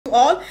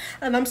call,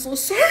 and I'm so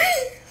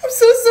sorry. I'm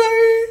so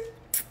sorry.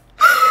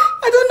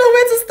 I don't know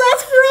where to start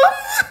from.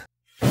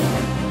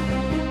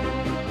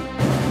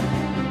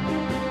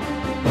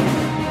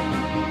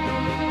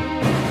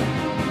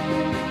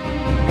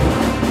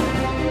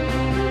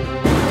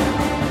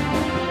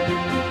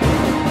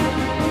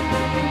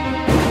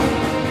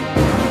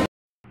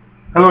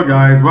 Hello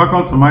guys,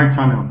 welcome to my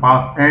channel,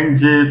 past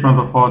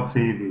NJ24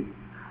 TV.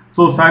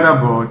 So Saida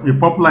Boj, a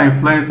popular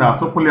influencer,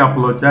 has openly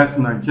apologized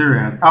to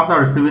Nigerians after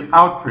receiving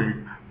outrage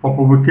for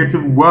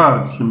provocative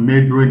words she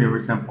made during a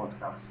recent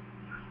podcast.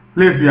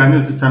 Please, if you are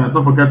new to the channel,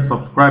 don't forget to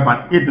subscribe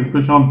and hit the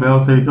notification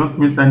bell so you don't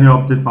miss any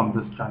updates from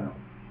this channel.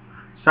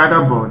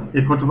 Saida Boj,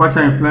 a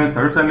controversial influencer,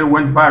 recently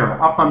went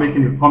viral after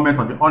making a comment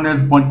on the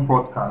Honest Bunch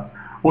podcast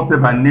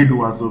hosted by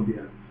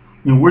Nigerians,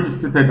 in which she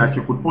stated that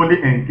she could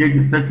only engage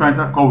in sexual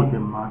intercourse with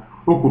a man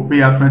who could pay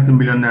her 20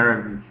 million naira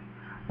each.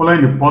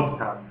 Following the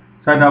podcast,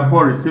 Saida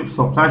Boj received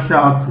substantial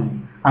outrage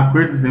and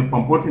criticism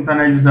from both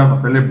internet users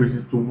and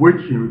celebrities, to which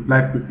she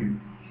replied quickly.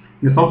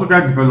 In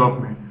subsequent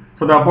development,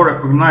 Saida Boj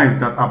recognized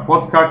that her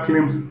podcast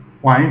claims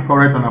were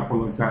incorrect and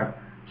apologized.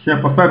 She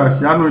emphasized that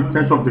she had no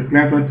intention of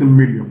declaring 20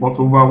 million, but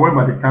was overwhelmed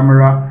by the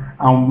camera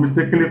and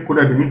mistakenly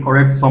quoted the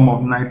incorrect sum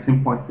of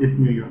 19.8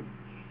 million.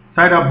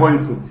 Saida Boj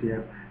into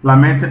tears,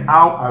 lamenting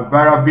how her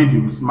viral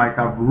videos might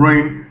have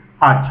ruined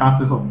her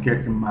chances of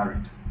getting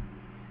married.